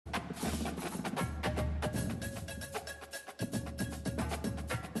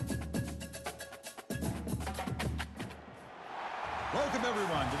Welcome,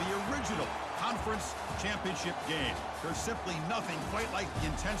 everyone, to the original conference championship game. There's simply nothing quite like the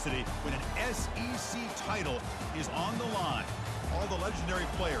intensity when an SEC title is on the line. All the legendary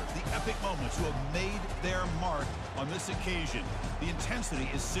players, the epic moments who have made their mark on this occasion. The intensity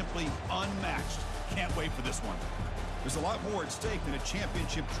is simply unmatched. Can't wait for this one. There's a lot more at stake than a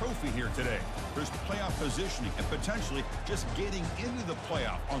championship trophy here today. There's playoff positioning and potentially just getting into the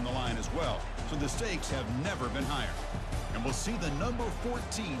playoff on the line as well. So the stakes have never been higher. And we'll see the number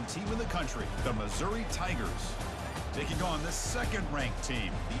 14 team in the country, the Missouri Tigers, taking on the second-ranked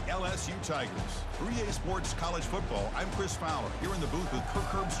team, the LSU Tigers. 3A Sports College Football, I'm Chris Fowler, here in the booth with Kirk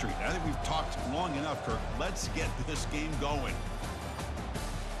Herbstreit. I think we've talked long enough, Kirk. Let's get this game going.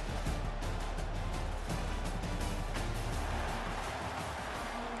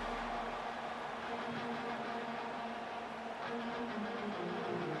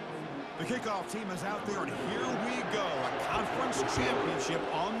 The kickoff team is out there, and here we go. A conference championship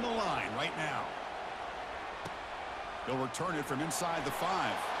on the line right now. They'll return it from inside the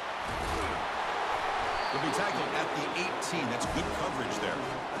 5. They'll be tackled at the 18. That's good coverage there.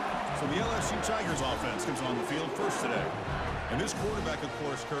 So the LSU Tigers offense comes on the field first today. And this quarterback, of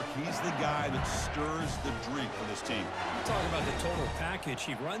course, Kirk, he's the guy that stirs the drink for this team. Talking about the total package.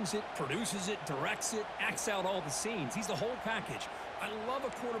 He runs it, produces it, directs it, acts out all the scenes. He's the whole package. I love a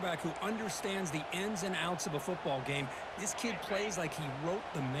quarterback who understands the ins and outs of a football game. This kid plays like he wrote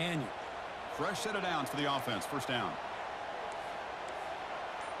the manual. Fresh set of downs for the offense. First down.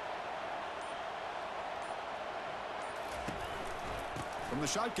 From the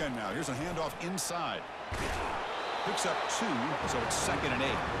shotgun now. Here's a handoff inside. Picks up 2, so it's 2nd and 8.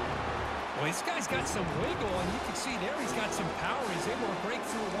 Well, this guy's got some wiggle, and you can see there he's got some power. He's able to break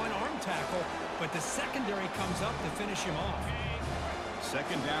through one arm tackle, but the secondary comes up to finish him off.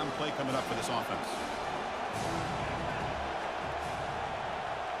 Second down play coming up for this offense.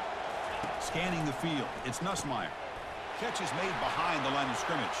 Scanning the field. It's Nussmeier. Catch is made behind the line of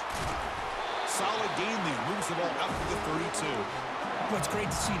scrimmage. Solid gain there. Moves the ball up to the 32. Well, it's great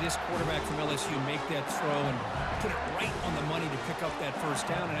to see this quarterback from LSU make that throw and put it right on the money to pick up that first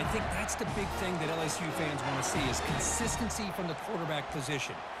down. And I think that's the big thing that LSU fans want to see is consistency from the quarterback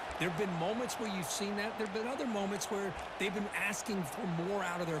position. There have been moments where you've seen that. There have been other moments where they've been asking for more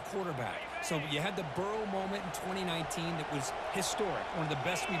out of their quarterback. So you had the Burrow moment in 2019 that was historic, one of the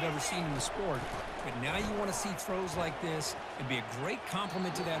best we've ever seen in the sport. But now you want to see throws like this and be a great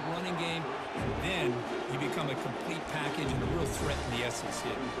complement to that running game, and then you become a complete package and a real threat in the SEC.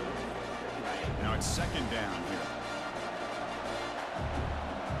 Now it's second down here.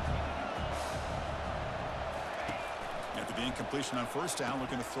 After the incompletion on first down,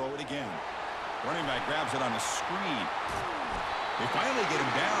 looking to throw it again. Running back grabs it on a screen. They finally get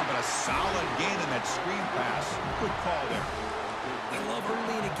him down, but a solid gain in that screen pass. Good call there. I love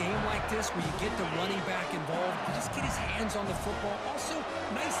early in a game like this where you get the running back involved. You just get his hands on the football. Also,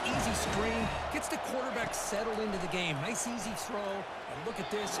 nice, easy screen. Gets the quarterback settled into the game. Nice, easy throw. And look at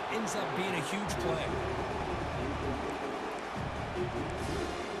this. It ends up being a huge play.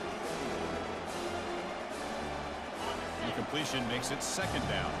 Completion makes it second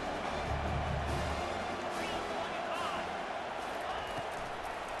down.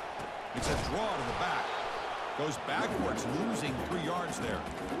 It's a draw to the back. Goes backwards, losing 3 yards there.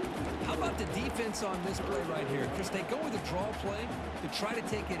 How about the defense on this play right here? Because they go with a draw play to try to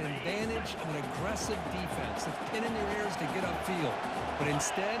take an advantage of an aggressive defense. That's pinning their ears to get upfield. But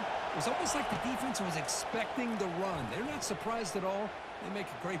instead, it was almost like the defense was expecting the run. They're not surprised at all. They make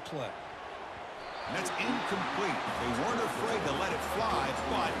a great play. And that's incomplete. They weren't afraid to let it fly,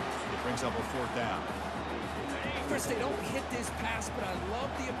 but it brings up a 4th down. Chris, they don't hit this pass, but I love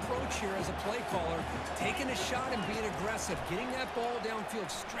the approach here as a play caller. Taking a shot and being aggressive, getting that ball downfield,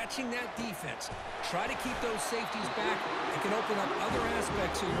 stretching that defense. Try to keep those safeties back. It can open up other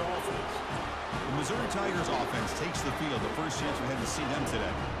aspects of your offense. The Missouri Tigers offense takes the field. The first chance we had to see them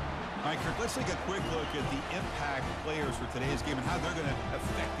today. All right, Kirk, let's take a quick look at the impact players for today's game and how they're going to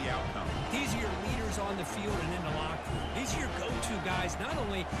affect the outcome. These are your leaders on the field and in the locker room. These are your go-to guys, not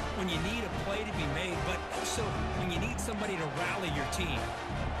only when you need a play to be made, but also when you need somebody to rally your team.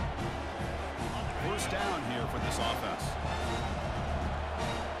 First down here for this offense.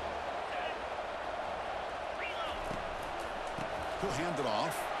 He'll hand it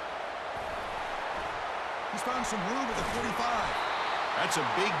off. He's found some room at the 45. That's a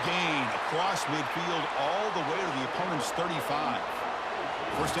big gain across midfield all the way to the opponent's 35.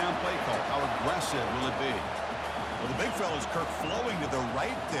 First down play call. How aggressive will it be? Well, the big fella's Kirk flowing to the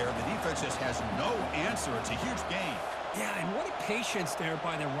right there. The defense just has no answer. It's a huge gain. Yeah, and what a patience there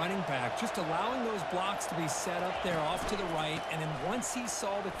by the running back, just allowing those blocks to be set up there off to the right, and then once he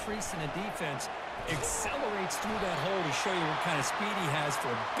saw the crease in the defense, accelerates through that hole to show you what kind of speed he has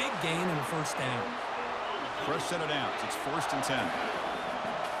for a big gain and a first down. Fresh set of downs. It's 1st and 10.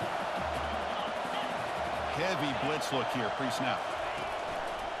 Heavy blitz look here, pre-snap.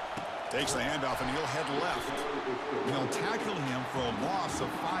 Takes the handoff, and he'll head left. And they'll tackle him for a loss of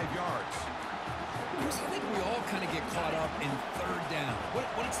 5 yards. Chris, I think we all kind of get caught up in third down.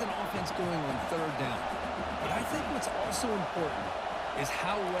 What's an offense doing on third down? But I think what's also important is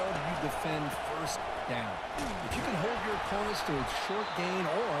how well do you defend first down. If you can hold your opponents to a short gain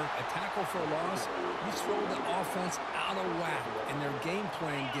or a tackle for a loss, you throw the offense out of whack, and their game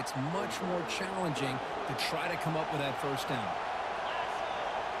plan gets much more challenging to try to come up with that first down.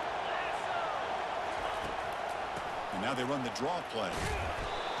 And now they run the draw play.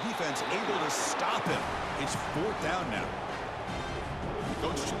 Defense able to stop him. It's 4th down now.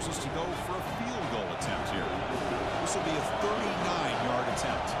 Coach chooses to go for a field goal attempt here. This will be a 39-yard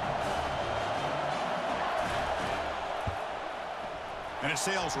attempt. And it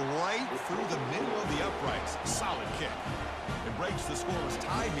sails right through the middle of the uprights. Solid kick. It breaks the scoreless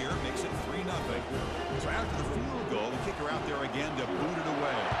tie here, makes it 3-0. So after the field goal, the kicker out there again to boot it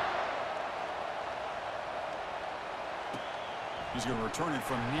away. He's going to return it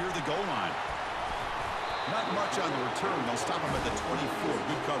from near the goal line. Not much on the return. They'll stop him at the 24.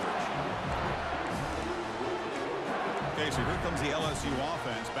 Good coverage. Okay, so here comes the LSU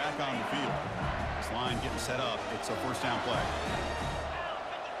offense back on the field. This line getting set up. It's a first down play.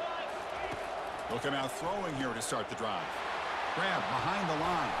 They'll come out throwing here to start the drive. Grab behind the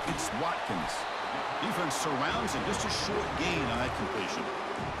line. It's Watkins. Defense surrounds him. Just a short gain on that completion.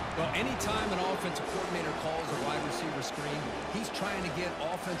 Well, anytime an offensive coordinator calls a wide receiver screen, he's trying to get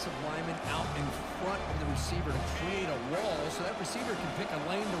offensive linemen out in front of the receiver to create a wall so that receiver can pick a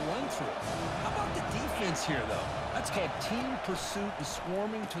lane to run through. How about the defense here, though? That's called team pursuit and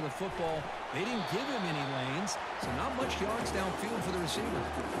swarming to the football. They didn't give him any lanes, so not much yards downfield for the receiver.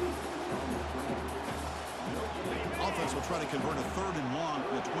 Offense will try to convert a 3rd and long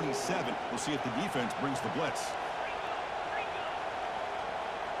from the 27. We'll see if the defense brings the blitz.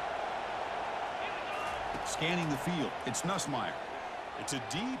 Scanning the field, it's Nussmeier. It's a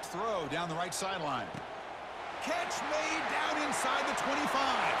deep throw down the right sideline. Catch made down inside the 25.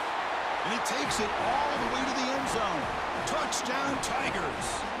 And he takes it all the way to the end zone. Touchdown, Tigers.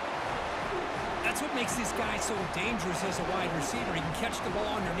 That's what makes this guy so dangerous as a wide receiver. He can catch the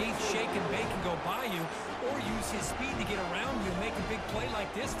ball underneath, shake and bake, and go by you, or use his speed to get around you and make a big play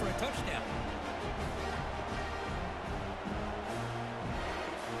like this for a touchdown.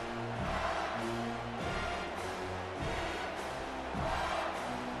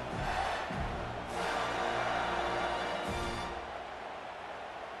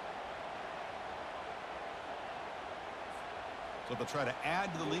 So they'll try to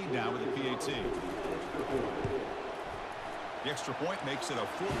add to the lead now with the PAT. The extra point makes it a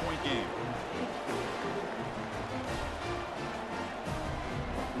 4-point game.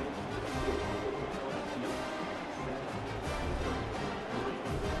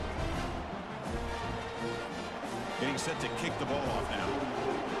 Getting set to kick the ball off now.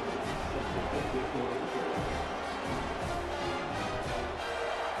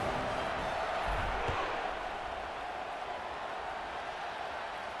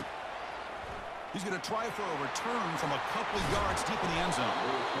 He's going to try for a return from a couple of yards deep in the end zone.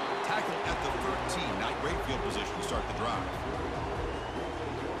 Tackle at the 13. Not great field position to start the drive.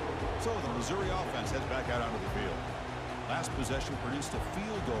 So the Missouri offense heads back out onto the field. Last possession produced a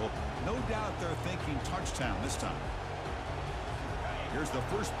field goal. No doubt they're thinking touchdown this time. Here's the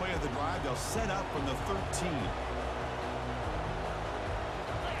first play of the drive. They'll set up from the 13.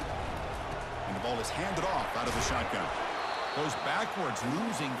 And the ball is handed off out of the shotgun. Goes backwards,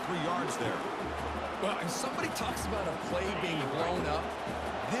 losing 3 yards there. Well, if somebody talks about a play being blown up,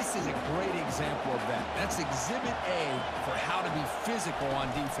 this is a great example of that. That's Exhibit A for how to be physical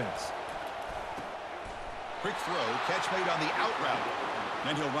on defense. Quick throw, catch made on the out route.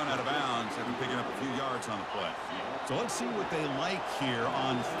 Then he'll run out of bounds after picking up a few yards on the play. So let's see what they like here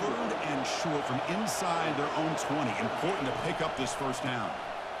on 3rd and short from inside their own 20. Important to pick up this first down.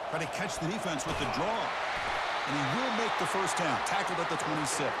 Try to catch the defense with the draw. And he will make the first down. Tackled at the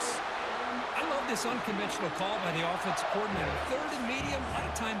 26. I love this unconventional call by the offensive coordinator. 3rd and medium, a lot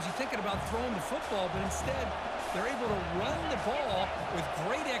of times you're thinking about throwing the football, but instead they're able to run the ball with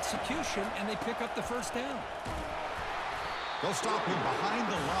great execution, and they pick up the first down. They'll stop him behind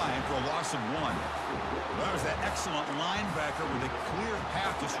the line for a loss of 1. That was that excellent linebacker with a clear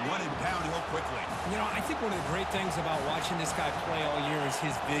path, just running downhill quickly. You know, I think one of the great things about watching this guy play all year is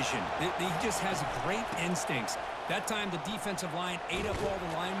his vision. He just has great instincts. That time, the defensive line ate up all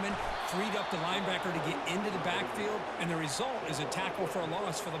the linemen, freed up the linebacker to get into the backfield, and the result is a tackle for a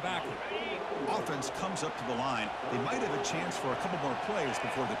loss for the backer. Offense comes up to the line. They might have a chance for a couple more plays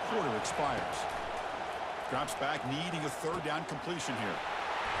before the quarter expires. Drops back, needing a third down completion here.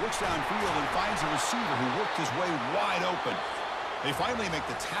 Looks downfield and finds a receiver who worked his way wide open. They finally make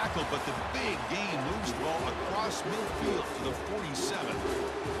the tackle, but the big gain moves the ball across midfield to the 47.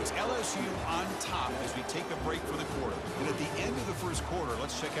 It's LSU on top as we take a break for the quarter. And at the end of the first quarter,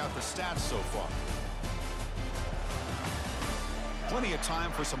 let's check out the stats so far. Plenty of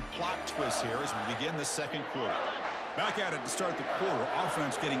time for some plot twists here as we begin the second quarter. Back at it to start the quarter.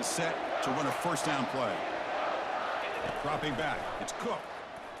 Offense getting set to run a first down play. Dropping back. It's Cook.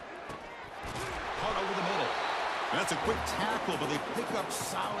 Caught over the middle. That's a quick tackle, but they pick up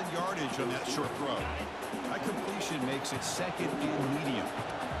solid yardage on that short throw. That completion makes it second and medium.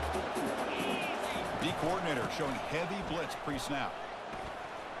 D coordinator showing heavy blitz pre-snap.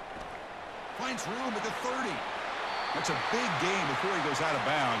 Finds room at the 30. That's a big gain before he goes out of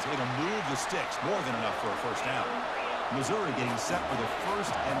bounds. It'll move the sticks, more than enough for a first down. Missouri getting set for the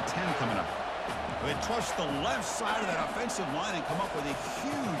 1st and 10 coming up. They trust the left side of that offensive line and come up with a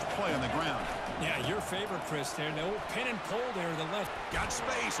huge play on the ground. Yeah, your favorite, Chris, there. The old pin and pull there to the left. Got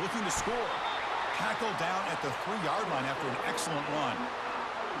space, looking to score. Tackled down at the 3-yard line after an excellent run.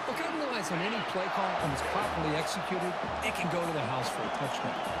 Look, I realize on any play call, when it's properly executed, it can go to the house for a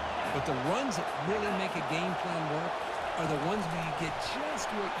touchdown. But the runs that really make a game plan work are the ones where you get just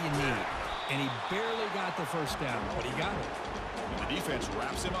what you need. And he barely got the first down, but he got it. And the defense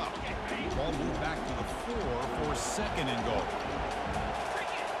wraps him up. Ball moved back to the 4 for 2nd and goal.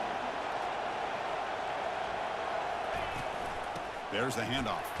 There's the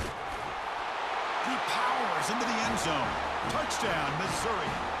handoff. He powers into the end zone. Touchdown,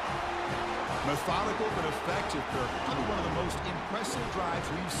 Missouri. Methodical but effective. Probably one of the most impressive drives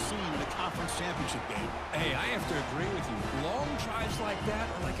we've seen in a conference championship game. Hey, I have to agree with you. Long drives like that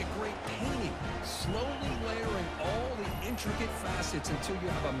are like a great painting. Slowly layering all the intricate facets until you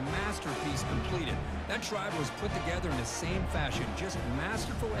have a masterpiece completed. That drive was put together in the same fashion. Just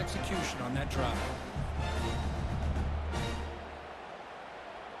masterful execution on that drive.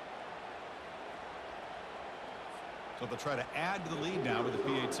 So they'll try to add to the lead now with the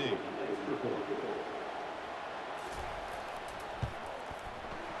PAT.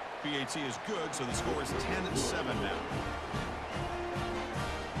 PAT is good, so the score is 10-7 now.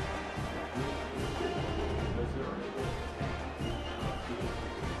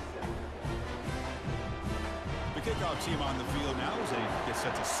 The kickoff team on the field now as they get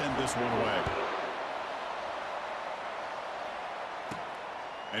set to send this one away.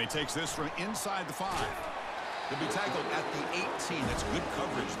 And he takes this from inside the 5. He'll be tackled at the 18. That's good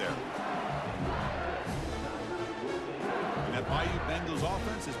coverage there. And that Bayou Bengals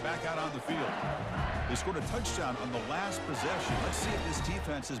offense is back out on the field. They scored a touchdown on the last possession. Let's see if this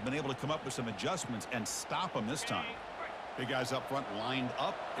defense has been able to come up with some adjustments and stop them this time. Big guys up front lined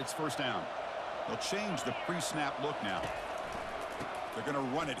up. It's first down. They'll change the pre-snap look now. They're going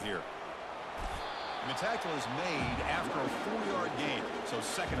to run it here. And the tackle is made after a 4-yard gain, so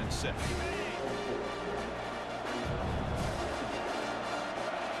 2nd and 6.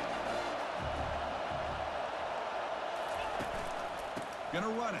 Gonna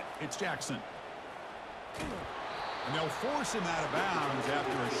run it. It's Jackson. And they'll force him out of bounds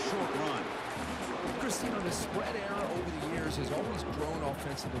after a short run. Christine, the spread era over the years has always grown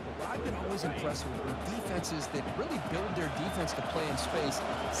offensively, but what I've been always impressed with are defenses that really build their defense to play in space,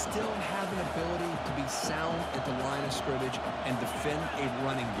 still have an ability to be sound at the line of scrimmage and defend a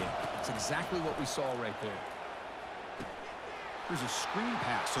running game. It's exactly what we saw right there. Here's a screen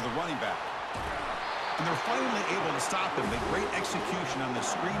pass to the running back. And they're finally able to stop him. The great execution on the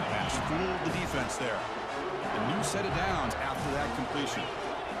screen pass fooled the defense there. A new set of downs after that completion.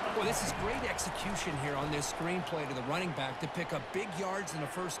 Well, this is great execution here on this screenplay to the running back to pick up big yards and a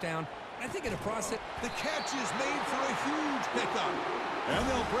first down. I think in the process, the catch is made for a huge pickup. And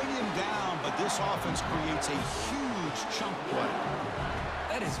they'll bring him down, but this offense creates a huge chunk play.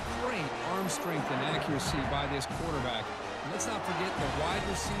 That is great arm strength and accuracy by this quarterback. And let's not forget the wide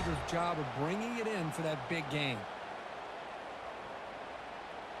receiver's job of bringing it in for that big gain.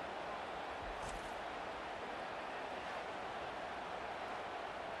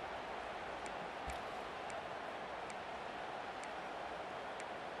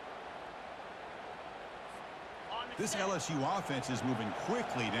 This LSU offense is moving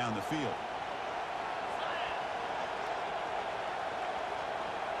quickly down the field.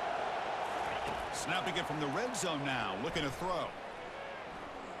 Snapping it from the red zone now, looking to throw.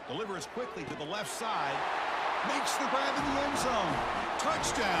 Delivers quickly to the left side. Makes the grab in the end zone.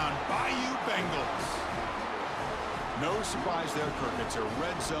 Touchdown, Bayou Bengals. No surprise there, Kirk. It's a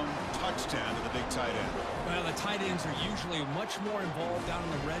red zone touchdown to the big tight end. Well, the tight ends are usually much more involved down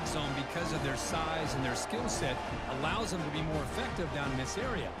in the red zone because of their size and their skill set allows them to be more effective down in this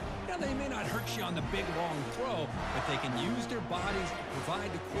area. Now, they may not hurt you on the big, long throw, but they can use their bodies to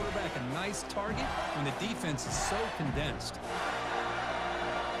provide the quarterback a nice target when the defense is so condensed.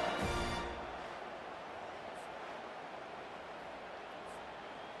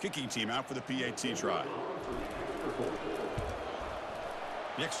 Kicking team out for the PAT try.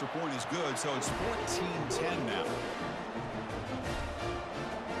 The extra point is good, so it's 14-10 now.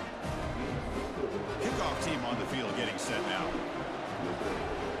 Kickoff team on the field getting set now.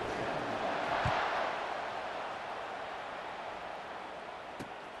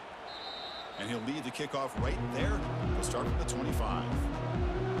 And he'll lead the kickoff right there. He'll start from the 25.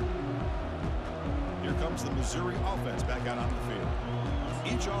 Here comes the Missouri offense back out on the field.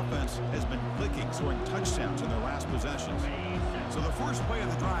 Each offense has been clicking, scoring touchdowns in their last possessions. So the first play of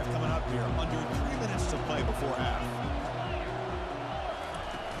the drive coming up here, under 3 minutes to play before half.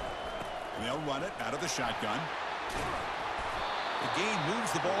 And they'll run it out of the shotgun. The gain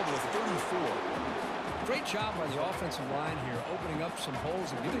moves the ball to the 34. Great job by the offensive line here, opening up some holes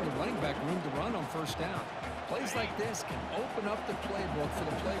and giving the running back room to run on first down. Plays like this can open up the playbook for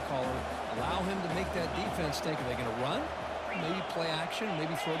the play caller, allow him to make that defense think, are they going to run? Maybe play action,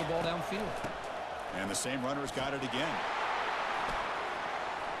 maybe throw the ball downfield. And the same runner's got it again.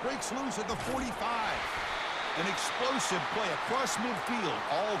 Breaks loose at the 45. An explosive play across midfield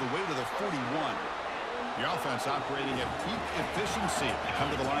all the way to the 41. The offense operating at peak efficiency. They come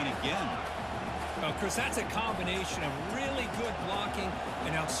to the line again. Well, Chris, that's a combination of really good blocking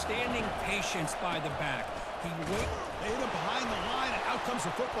and outstanding patience by the back. They hit him behind the line, and out comes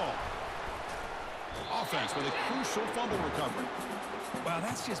the football. Offense with a crucial fumble recovery. Wow,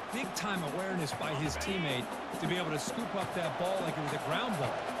 that's just big-time awareness by his teammate to be able to scoop up that ball like it was a ground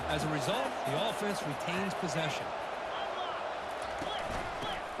ball. As a result, the offense retains possession.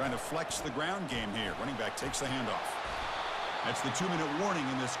 Trying to flex the ground game here. Running back takes the handoff. That's the 2-minute warning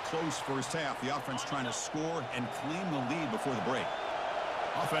in this close first half. The offense trying to score and claim the lead before the break.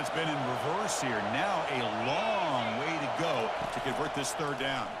 Offense been in reverse here. Now a long way to go to convert this third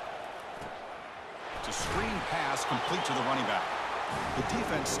down. It's a screen pass complete to the running back. The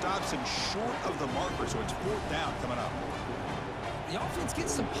defense stops him short of the marker, so it's fourth down coming up. The offense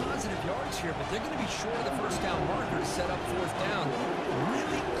gets some positive yards here, but they're going to be short of the first down marker to set up fourth down.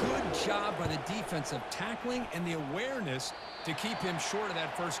 Really good job by the defense of tackling and the awareness to keep him short of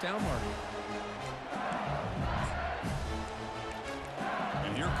that first down marker.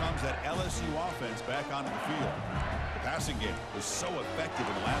 And here comes that LSU offense back onto the field. The passing game was so effective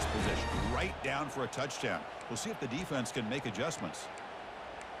in the last possession, right down for a touchdown. We'll see if the defense can make adjustments.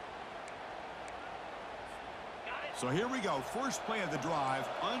 So here we go. First play of the drive,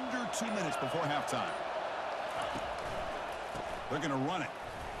 under 2 minutes before halftime. They're going to run it.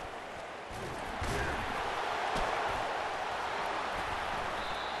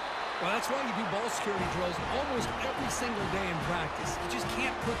 Well, that's why you do ball security drills almost every single day in practice. You just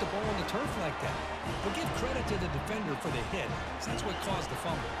can't put the ball on the turf like that. But give credit to the defender for the hit, because that's what caused the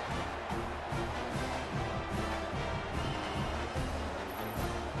fumble.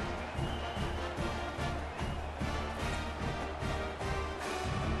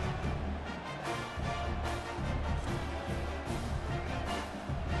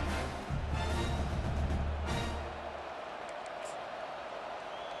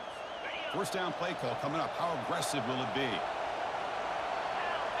 First down play call coming up. How aggressive will it be?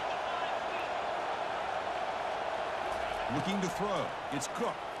 Looking to throw. It's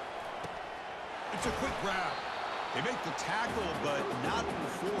Cook. It's a quick grab. They make the tackle, but not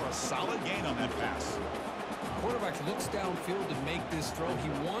before a solid gain on that pass. The quarterback looks downfield to make this throw. He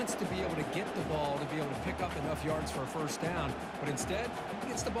wants to be able to get the ball to be able to pick up enough yards for a first down. But instead, he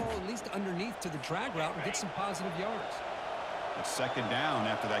gets the ball at least underneath to the drag route and gets some positive yards. It's second down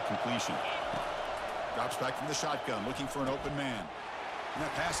after that completion. Drops back from the shotgun, looking for an open man. And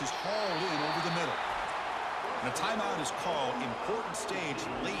that pass is hauled in over the middle. And a timeout is called. Important stage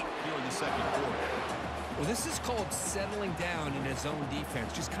late here in the second quarter. Well, this is called settling down in his zone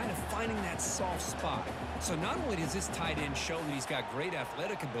defense, just kind of finding that soft spot. So not only does this tight end show that he's got great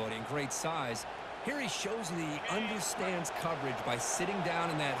athletic ability and great size, Here he shows you that he understands coverage by sitting down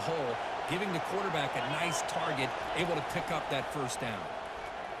in that hole, giving the quarterback a nice target, able to pick up that first down.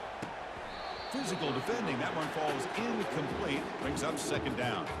 Physical defending. That one falls incomplete. Brings up second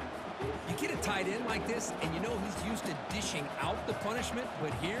down. You get a tight end like this, and you know he's used to dishing out the punishment,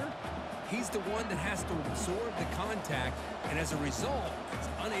 but here, he's the one that has to absorb the contact, and as a result, he's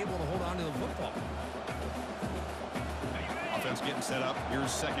unable to hold on to the football. Offense getting set up.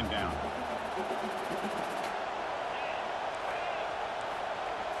 Here's second down.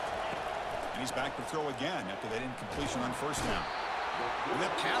 And he's back to throw again after that incompletion on first down. And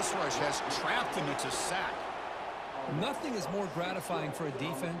that pass rush has trapped him. It's a sack. Nothing is more gratifying for a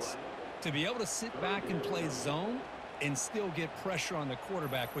defense to be able to sit back and play zone and still get pressure on the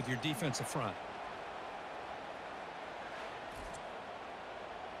quarterback with your defensive front.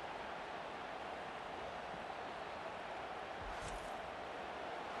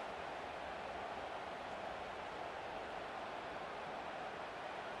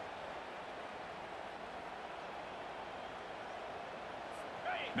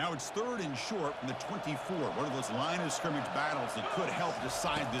 Now it's third and short from the 24. One of those line of scrimmage battles that could help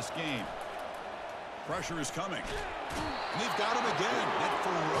decide this game. Pressure is coming. And they've got him again. That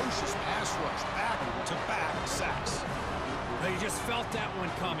ferocious pass rush. Back-to-back sacks. Well, you just felt that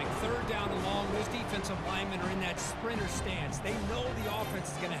one coming. Third down and long. Those defensive linemen are in that sprinter stance. They know the offense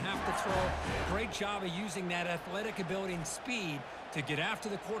is going to have to throw. Great job of using that athletic ability and speed to get after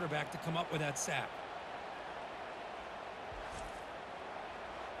the quarterback to come up with that sack.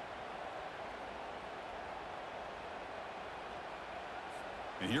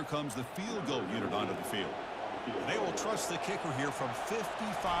 And here comes the field goal unit onto the field. They will trust the kicker here from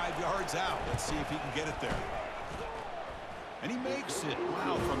 55 yards out. Let's see if he can get it there. And he makes it.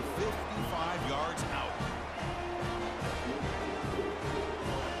 Wow, from 55 yards out.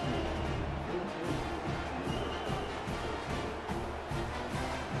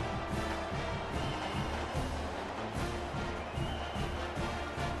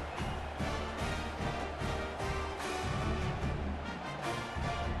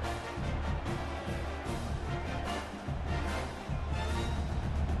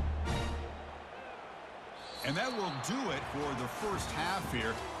 And that will do it for the first half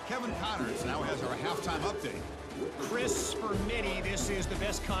here. Kevin Connors now has our halftime update. Chris, for many, this is the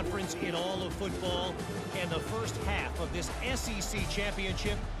best conference in all of football. And the first half of this SEC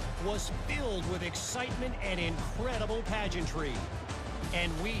championship was filled with excitement and incredible pageantry. And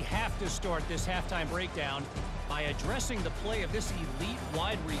we have to start this halftime breakdown by addressing the play of this elite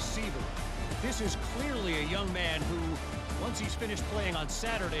wide receiver. This is clearly a young man who, once he's finished playing on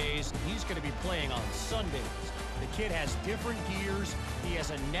Saturdays, he's going to be playing on Sundays. The kid has different gears. He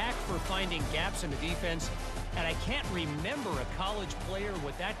has a knack for finding gaps in the defense. And I can't remember a college player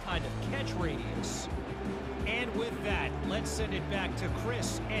with that kind of catch radius. And with that, let's send it back to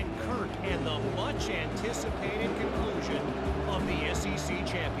Chris and Kirk and the much-anticipated conclusion of the SEC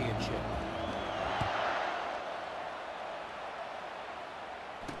championship.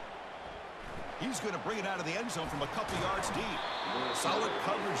 He's going to bring it out of the end zone from a couple yards deep. Solid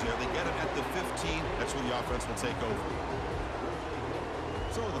coverage there. They get it at the 15. That's where the offense will take over.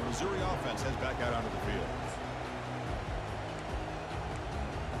 So the Missouri offense heads back out onto the field.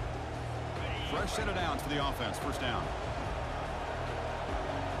 Fresh set of downs for the offense. First down.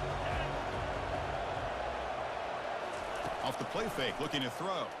 Off the play fake, looking to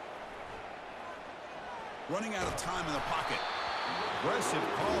throw. Running out of time in the pocket. Aggressive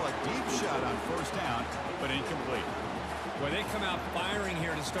call, a deep shot on first down, but incomplete. Well, they come out firing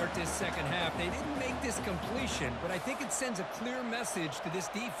here to start this second half. They didn't make this completion, but I think it sends a clear message to this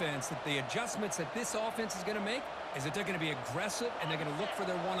defense that the adjustments that this offense is going to make is that they're going to be aggressive and they're going to look for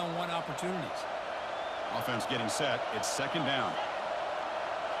their one-on-one opportunities. Offense getting set. It's second down.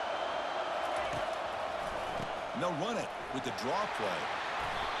 And they'll run it with the draw play.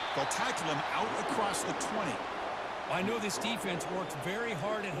 They'll tackle him out across the 20. I know this defense worked very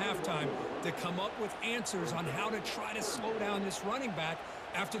hard at halftime to come up with answers on how to try to slow down this running back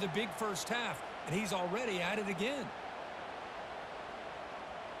after the big first half, and he's already at it again.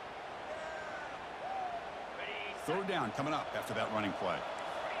 Third down coming up after that running play.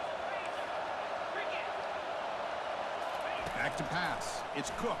 Back to pass.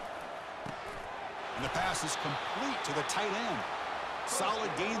 It's Cook. And the pass is complete to the tight end.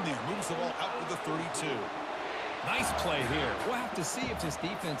 Solid gain there. Moves the ball out to the 32. Nice play here. We'll have to see if this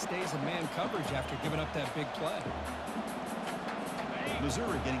defense stays in man coverage after giving up that big play.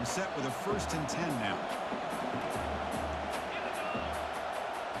 Missouri getting set with a 1st and 10 now.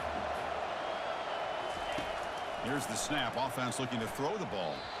 Here's the snap. Offense looking to throw the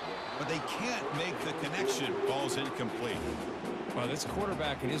ball. but they can't make the connection. Ball's incomplete. Well, this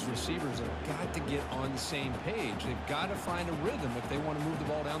quarterback and his receivers have got to get on the same page. They've got to find a rhythm if they want to move the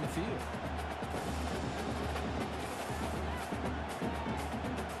ball down the field.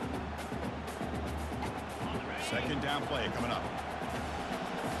 Second down play coming up.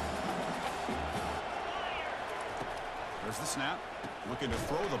 There's the snap. Looking to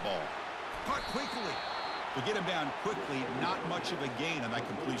throw the ball. Caught quickly. To get him down quickly, not much of a gain on that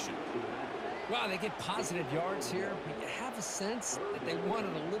completion. Wow, they get positive yards here, but you have a sense that they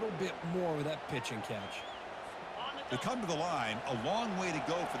wanted a little bit more with that pitch and catch. They come to the line, a long way to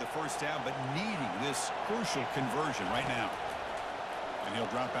go for the first down, but needing this crucial conversion right now. And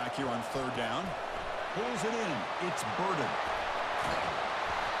he'll drop back here on third down. Pulls it in. It's Burden.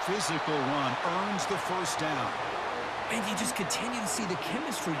 Physical run earns the first down. And you just continue to see the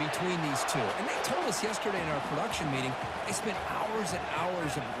chemistry between these two. And they told us yesterday in our production meeting, they spent hours and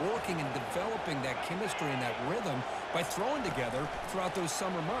hours of working and developing that chemistry and that rhythm by throwing together throughout those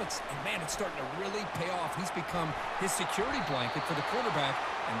summer months. And, man, it's starting to really pay off. He's become his security blanket for the quarterback,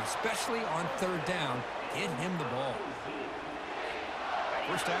 and especially on third down, get him the ball.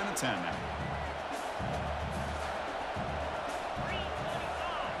 First down and 10 now.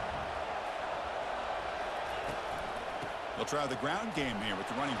 They'll try the ground game here with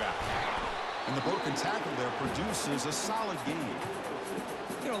the running back. And the broken tackle there produces a solid gain.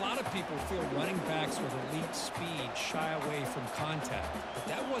 You know, a lot of people feel running backs with elite speed shy away from contact. But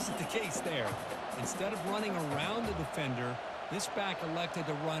that wasn't the case there. Instead of running around the defender, this back elected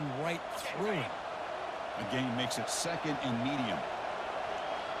to run right through him. The gain makes it second and medium.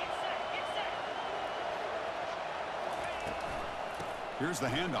 Here's the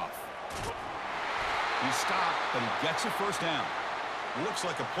handoff. He stopped, but he gets a first down. Looks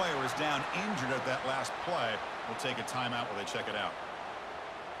like a player is down injured at that last play. We'll take a timeout while they check it out.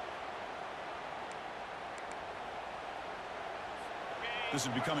 This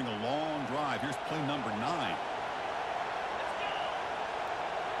is becoming a long drive. Here's play number 9.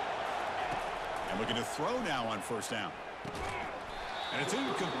 And looking to throw now on first down. And it's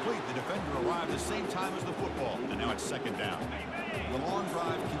incomplete. The defender arrived at the same time as the football. And now it's second down. The long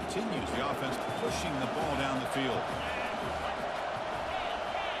drive continues. The offense pushing the ball down the field.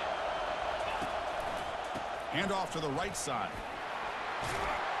 Handoff to the right side.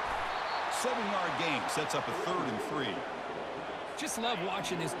 7-yard gain sets up a 3rd and 3. Just love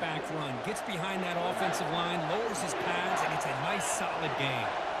watching this back run. Gets behind that offensive line, lowers his pads, and it's a nice, solid gain.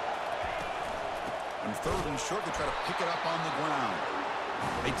 On 3rd and short, they try to pick it up on the ground.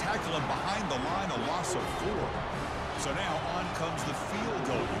 They tackle him behind the line, a loss of 4. So now on comes the field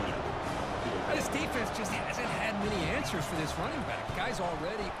goal unit. This defense just hasn't had many answers for this running back. Guy's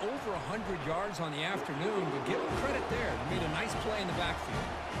already over 100 yards on the afternoon, but give him credit there. He made a nice play in the backfield.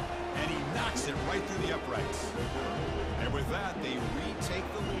 And he knocks it right through the uprights. And with that, they retake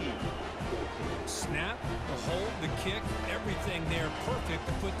the lead. Snap, the hold, the kick, everything there perfect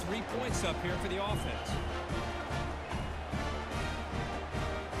to put 3 points up here for the offense.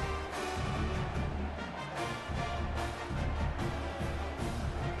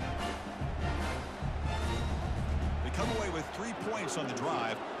 They come away with 3 points on the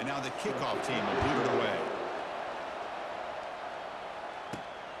drive, and now the kickoff team will boot it away.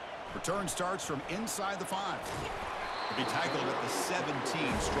 Return starts from inside the 5. He'll be tackled at the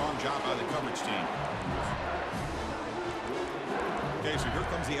 17. Strong job by the coverage team. Okay, so here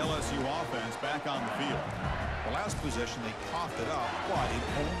comes the LSU offense back on the field. The last possession, they coughed it up, but it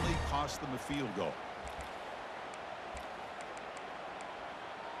only cost them a field goal.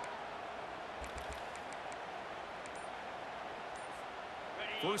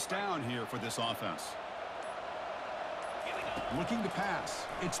 First down here for this offense. Looking to pass.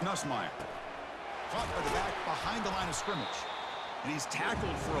 It's Nussmeier. Caught by the back behind the line of scrimmage. And he's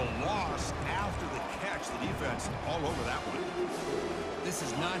tackled for a loss after the catch. The defense all over that one. This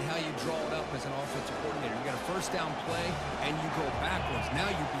is not how you draw it up as an offensive coordinator. You got a first down play, and you go backwards. Now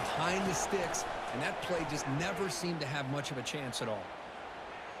you're behind the sticks, and that play just never seemed to have much of a chance at all.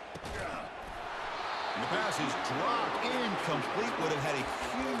 And the pass is dropped. Incomplete. Would have had a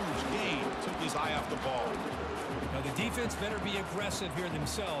huge gain. Took his eye off the ball. Now, the defense better be aggressive here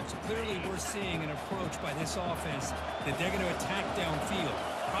themselves. Clearly, we're seeing an approach by this offense that they're going to attack downfield.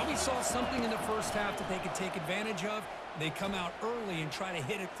 Probably saw something in the first half that they could take advantage of. They come out early and try to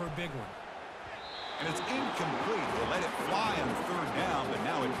hit it for a big one. And it's incomplete. They let it fly on 3rd down, but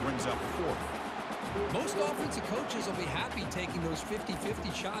now it brings up 4th. Most offensive coaches will be happy taking those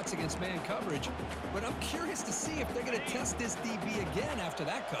 50-50 shots against man coverage, but I'm curious to see if they're going to test this DB again after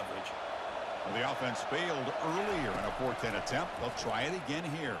that coverage. Well, the offense failed earlier in a 4th and attempt. They'll try it again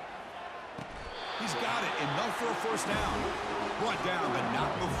here. He's got it. Enough for a first down. Brought down, but not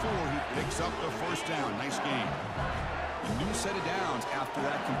before he picks up the first down. Nice game. A new set of downs after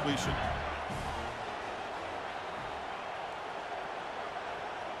that completion.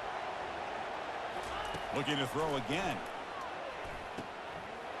 Looking to throw again.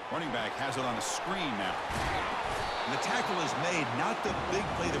 Running back has it on a screen now. And the tackle is made. Not the big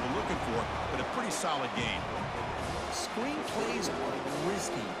play that we're looking for, but a pretty solid gain. Screen plays are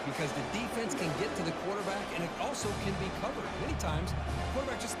risky because the defense can get to the quarterback, and it also can be covered. Many times, the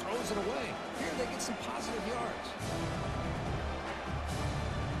quarterback just throws it away. Here, they get some positive yards.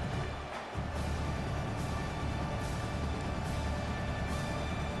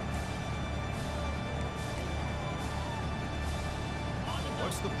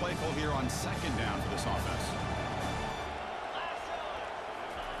 What's the play call here on second down for this offense?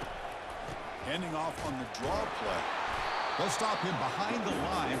 Handing off on the draw play. They'll stop him behind the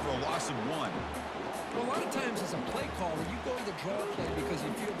line for a loss of 1. Well, a lot of times as a play caller, you go to the draw play because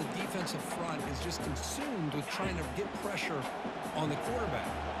you feel the defensive front is just consumed with trying to get pressure on the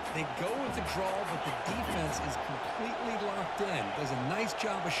quarterback. They go with the draw, but the defense is completely locked in. Does a nice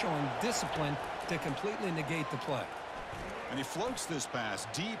job of showing discipline to completely negate the play. And he floats this pass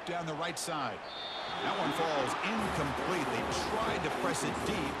deep down the right side. That one falls incomplete. They tried to press it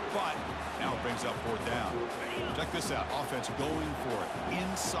deep, but now it brings up 4th down. Check this out. Offense going for it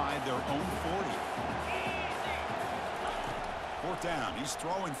inside their own 40. 4th down. He's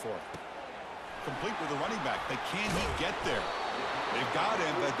throwing for it. Complete with the running back, but can he get there? They've got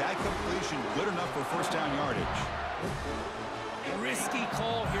him, but that completion good enough for first down yardage. Risky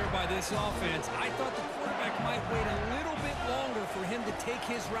call here by this offense. I thought the quarterback might wait a little bit longer for him to take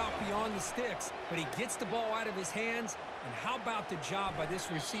his route beyond the sticks, but he gets the ball out of his hands. And how about the job by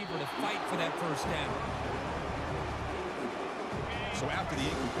this receiver to fight for that first down? So after the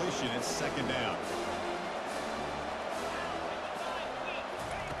incompletion, it's second down.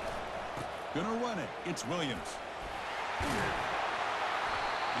 Gonna run it. It's Williams.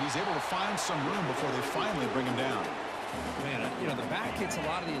 And he's able to find some room before they finally bring him down. Man, you know, the back gets a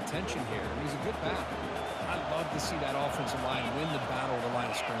lot of the attention here. He's a good back. I'd love to see that offensive line win the battle of the line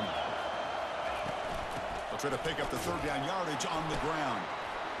of scrimmage. They'll try to pick up the 3rd down yardage on the ground.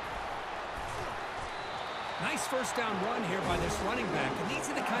 Nice first down run here by this running back. And these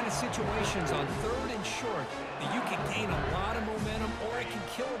are the kind of situations on 3rd and short that you can gain a lot of momentum, or it can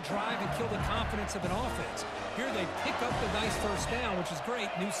kill a drive and kill the confidence of an offense. Here they pick up the nice first down, which is great,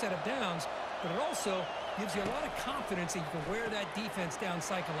 new set of downs, but it also gives you a lot of confidence that you can wear that defense down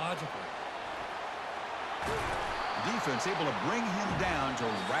psychologically. The defense able to bring him down to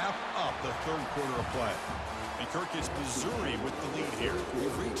wrap up the 3rd quarter of play. And Kirk gets Missouri with the lead here.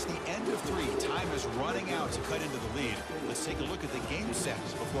 We've reached the end of 3. Time is running out to cut into the lead. Let's take a look at the game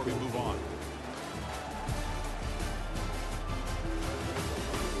sets before we move on.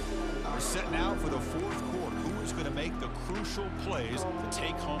 We're set now for the 4th quarter. Who is going to make the crucial plays to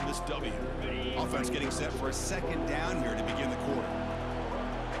take home this W? Offense getting set for a second down here to begin the quarter.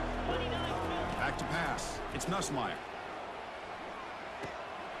 Back to pass. It's Nussmeier.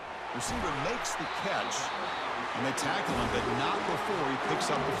 Receiver makes the catch, and they tackle him, but not before he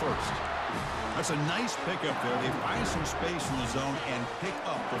picks up the first. That's a nice pickup there. They find some space in the zone and pick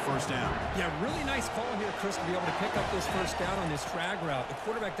up the first down. Yeah, really nice call here, Chris, to be able to pick up this first down on this drag route. The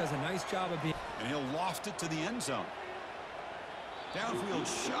quarterback does a nice job of being... And he'll loft it to the end zone. Downfield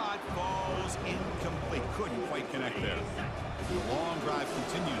shot falls incomplete. Couldn't quite connect there. The long drive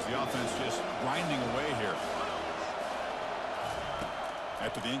continues. The offense just grinding away here.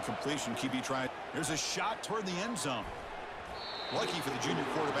 After the incompletion, QB tried. There's a shot toward the end zone. Lucky for the junior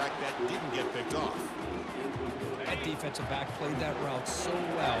quarterback that didn't get picked off. That defensive back played that route so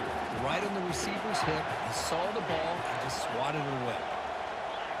well. Right on the receiver's hip. He saw the ball and just swatted it away.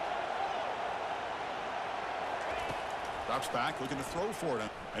 Drops back, looking to throw for it.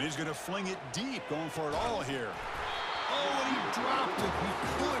 And he's going to fling it deep, going for it all here. Oh, and he dropped it. He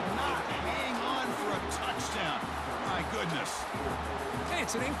could not hang on for a touchdown. My goodness. Hey,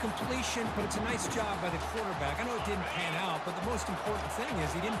 it's an incompletion, but it's a nice job by the quarterback. I know it didn't pan out, but the most important thing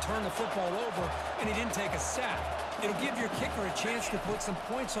is he didn't turn the football over and he didn't take a sack. It'll give your kicker a chance to put some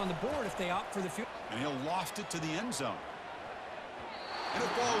points on the board if they opt for the field. And he'll loft it to the end zone. And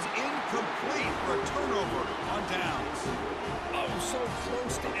it falls incomplete for a turnover on downs. Oh, so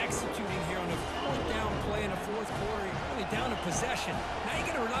close to executing here on a 4th down play in the 4th quarter. You're only down a possession. Now you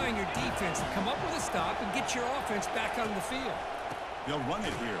got to rely on your defense to come up with a stop and get your offense back on the field. They'll run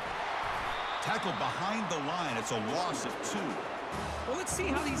it here. Tackled behind the line. It's a loss of 2. Well, let's see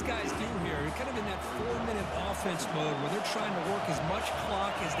how these guys do here. They're kind of in that 4-minute offense mode where they're trying to work as much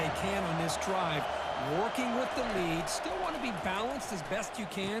clock as they can on this drive, working with the lead. Still want to be balanced as best you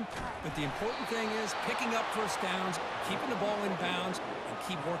can, but the important thing is picking up first downs, keeping the ball in bounds, and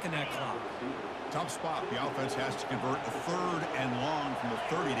keep working that clock. Tough spot. The offense has to convert a 3rd and long from the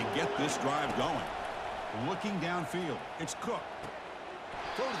 30 to get this drive going. Looking downfield, it's Cook.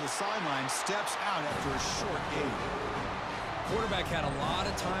 Throw to the sideline, steps out after a short gain. Quarterback had a lot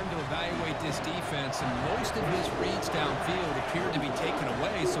of time to evaluate this defense, and most of his reads downfield appeared to be taken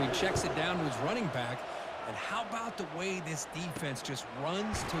away, so he checks it down to his running back. And how about the way this defense just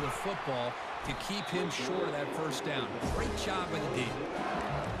runs to the football to keep him short of that first down? Great job by the D.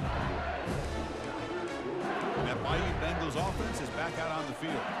 That Bayou Bengals offense is back out on the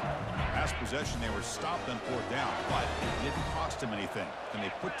field. Last possession, they were stopped on 4th down, but it didn't cost them anything. And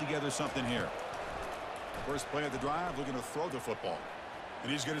they put together something here. First play of the drive, looking to throw the football.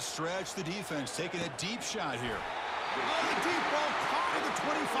 And he's going to stretch the defense, taking a deep shot here. Oh, the deep ball caught at the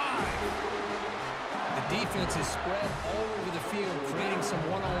 25. The defense is spread all over the field, creating some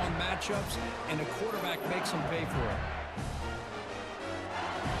one-on-one matchups, and the quarterback makes them pay for it.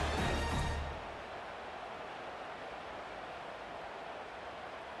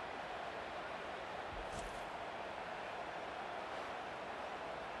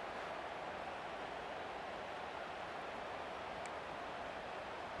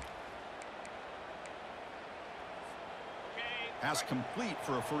 Pass complete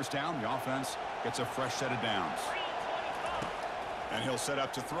for a first down. The offense gets a fresh set of downs. And he'll set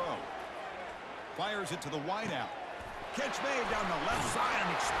up to throw. Fires it to the wideout. Catch made down the left side.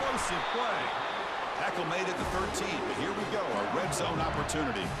 An explosive play. Tackle made at the 13. But here we go. A red zone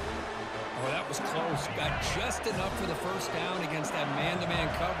opportunity. Oh, that was close. Got just enough for the first down against that man-to-man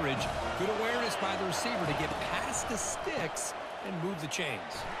coverage. Good awareness by the receiver to get past the sticks and move the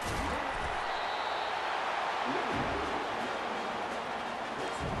chains.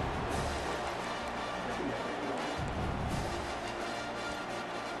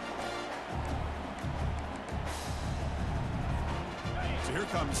 Here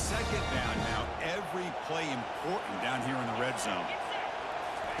comes 2nd down now. Every play important down here in the red zone.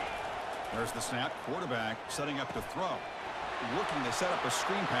 There's the snap. Quarterback setting up to throw. Looking to set up a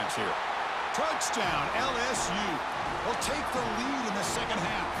screen pass here. Touchdown, LSU. Will take the lead in the second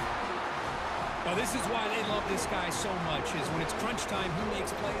half. Well, this is why they love this guy so much, is when it's crunch time, he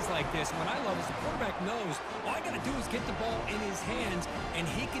makes plays like this. What I love is the quarterback knows all I got to do is get the ball in his hands, and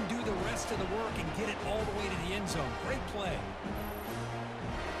he can do the rest of the work and get it all the way to the end zone. Great play.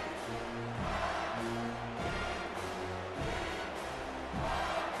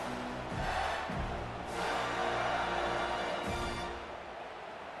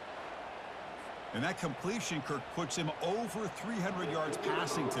 And that completion, Kirk, puts him over 300 yards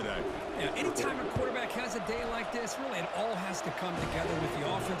passing today. Yeah, anytime a quarterback has a day like this, really it all has to come together with the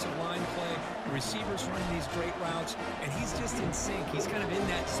offensive line play, the receivers running these great routes, and he's just in sync. He's kind of in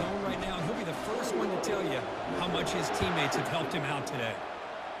that zone right now, and he'll be the first one to tell you how much his teammates have helped him out today.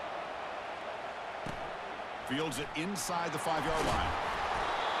 Fields it inside the 5-yard line.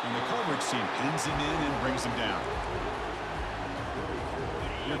 And the coverage team pins him in and brings him down.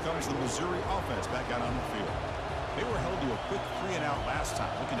 Here comes the Missouri offense back out on the field. They were held to a quick 3-and-out last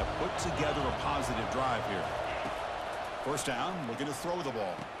time, looking to put together a positive drive here. First down, looking to throw the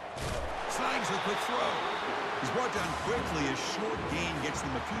ball. Snags a quick throw. He's brought down quickly. A short gain gets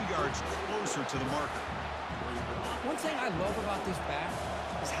them a few yards closer to the marker. One thing I love about this back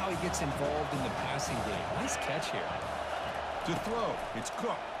is how he gets involved in the passing game. Nice catch here. To throw, it's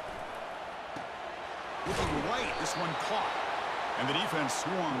Cook. Looking right, this one caught. And the defense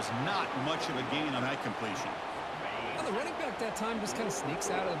swarms, not much of a gain on that completion. Well, the running back that time just kind of sneaks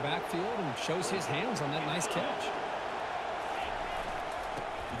out of the backfield and shows his hands on that nice catch.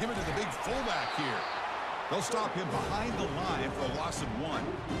 You give it to the big fullback here. They'll stop him behind the line for a loss of 1.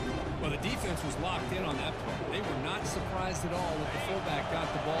 Well, the defense was locked in on that play. They were not surprised at all that the fullback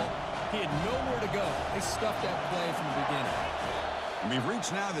got the ball. He had nowhere to go. They stuffed that play from the beginning. And we've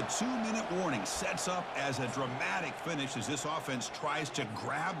reached now the 2-minute warning. Sets up as a dramatic finish as this offense tries to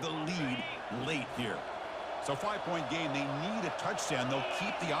grab the lead late here. So 5-point game. They need a touchdown. They'll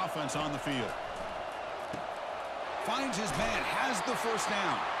keep the offense on the field. Finds his man. Has the first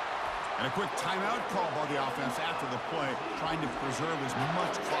down. And a quick timeout call by the offense after the play, trying to preserve as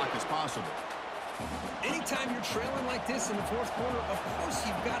much clock as possible. Anytime you're trailing like this in the fourth quarter, of course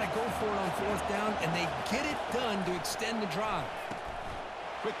you've got to go for it on 4th down, and they get it done to extend the drive.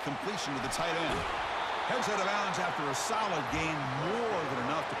 Quick completion to the tight end. Heads out of bounds after a solid gain, more than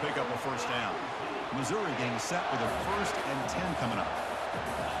enough to pick up a first down. Missouri getting set with a 1st and 10 coming up.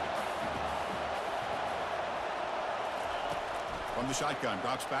 From the shotgun,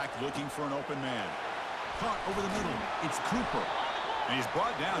 drops back looking for an open man. Caught over the middle. It's Cooper. And he's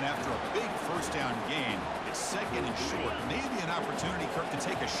brought down after a big first down gain. It's 2nd and short. Maybe an opportunity, Kirk, to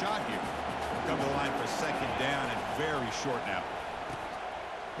take a shot here. Come to the line for 2nd down and very short now.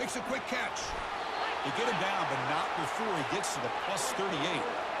 Makes a quick catch. They get him down, but not before he gets to the plus 38.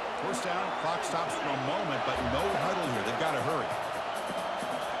 First down, clock stops for a moment, but no huddle here. They've got to hurry.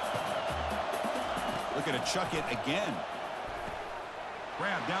 Looking to chuck it again.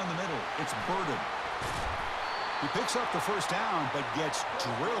 Grab down the middle. It's Burden. He picks up the first down, but gets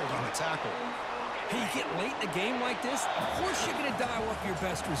drilled on the tackle. Hey, you get late in a game like this, of course you're going to dial up your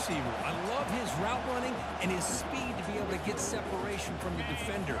best receiver. I love his route running and his speed to be able to get separation from the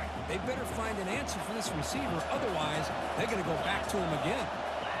defender. They better find an answer for this receiver, otherwise they're going to go back to him again.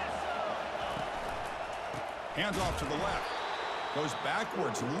 Hands off to the left. Goes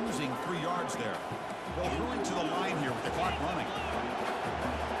backwards, losing 3 yards there. Well, hurrying to the line here with the clock running.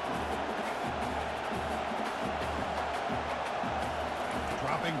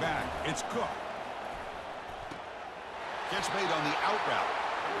 Dropping back, it's Cook. Catch made on the out route.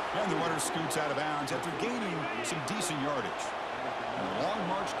 And the runner scoots out of bounds after gaining some decent yardage. And the long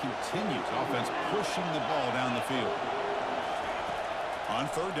march continues. Offense pushing the ball down the field. On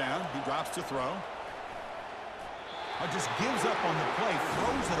 3rd down, he drops to throw. Just gives up on the play,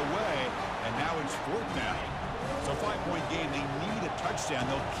 throws it away, and now it's 4th down. So 5-point game, they need a touchdown.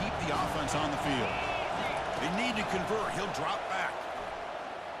 They'll keep the offense on the field. They need to convert. He'll drop back.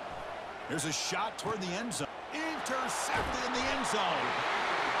 There's a shot toward the end zone. Intercepted in the end zone.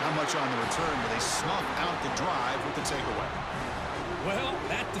 Not much on the return, but they snuff out the drive with the takeaway. Well,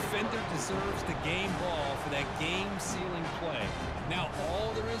 that defender deserves the game ball for that game-sealing play. Now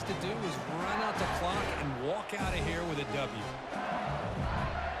all there is to do is run out the clock and walk out of here with a W.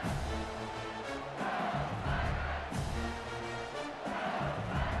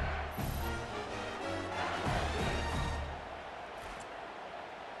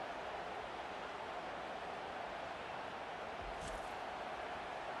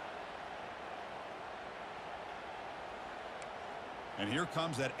 And here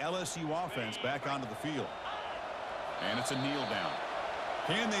comes that LSU offense back onto the field. And it's a kneel down.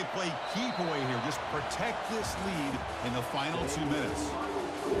 Can they play keep away here? Just protect this lead in the final 2 minutes.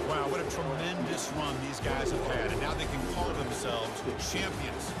 Wow, what a tremendous run these guys have had. And now they can call themselves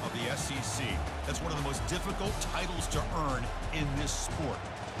champions of the SEC. That's one of the most difficult titles to earn in this sport.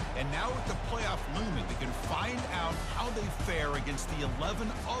 And now with the playoff looming, they can find out how they fare against the 11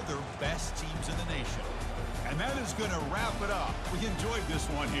 other best teams in the nation. And that is going to wrap it up. We enjoyed this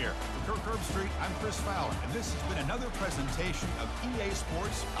one here. For Kirk Herbstreit, I'm Chris Fowler, and this has been another presentation of EA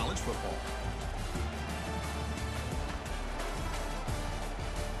Sports College Football.